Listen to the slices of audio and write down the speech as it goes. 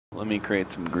Let me create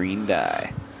some green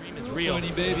dye. Dream is real.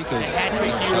 Baby,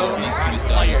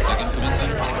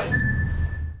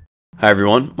 Hi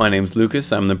everyone, my name is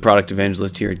Lucas. I'm the product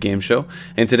evangelist here at Gameshow,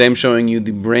 and today I'm showing you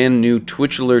the brand new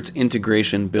Twitch Alerts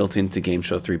integration built into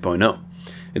Gameshow 3.0.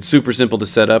 It's super simple to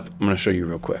set up. I'm going to show you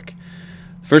real quick.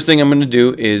 First thing I'm going to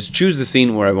do is choose the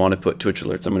scene where I want to put Twitch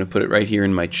Alerts. I'm going to put it right here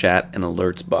in my chat and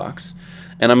alerts box,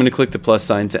 and I'm going to click the plus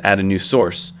sign to add a new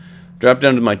source. Drop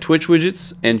down to my Twitch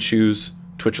widgets and choose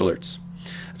Twitch Alerts.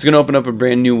 It's going to open up a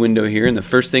brand new window here, and the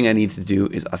first thing I need to do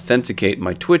is authenticate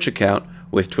my Twitch account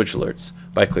with Twitch Alerts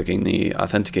by clicking the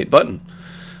Authenticate button.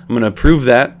 I'm going to approve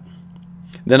that.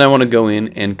 Then I want to go in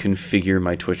and configure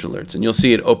my Twitch Alerts, and you'll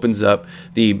see it opens up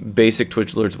the basic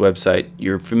Twitch Alerts website.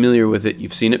 You're familiar with it,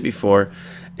 you've seen it before,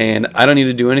 and I don't need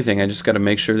to do anything. I just got to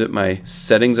make sure that my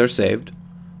settings are saved,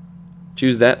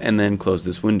 choose that, and then close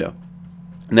this window.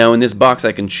 Now in this box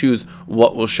I can choose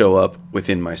what will show up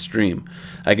within my stream.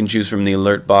 I can choose from the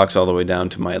alert box all the way down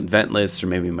to my event lists or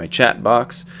maybe my chat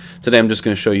box. Today I'm just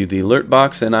going to show you the alert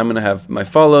box, and I'm going to have my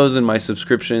follows and my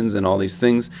subscriptions and all these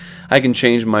things. I can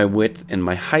change my width and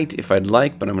my height if I'd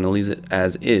like, but I'm going to leave it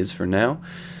as is for now.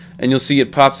 And you'll see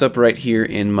it pops up right here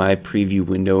in my preview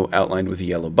window outlined with a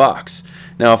yellow box.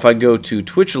 Now if I go to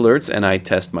Twitch Alerts and I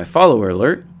test my follower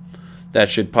alert, that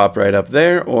should pop right up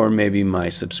there, or maybe my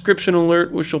subscription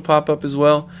alert, which will pop up as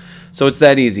well. So it's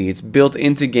that easy. It's built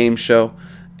into Gameshow,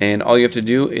 and all you have to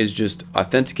do is just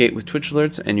authenticate with Twitch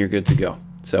Alerts and you're good to go.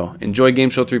 So enjoy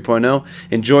Gameshow 3.0,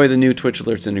 enjoy the new Twitch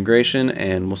Alerts integration,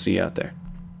 and we'll see you out there.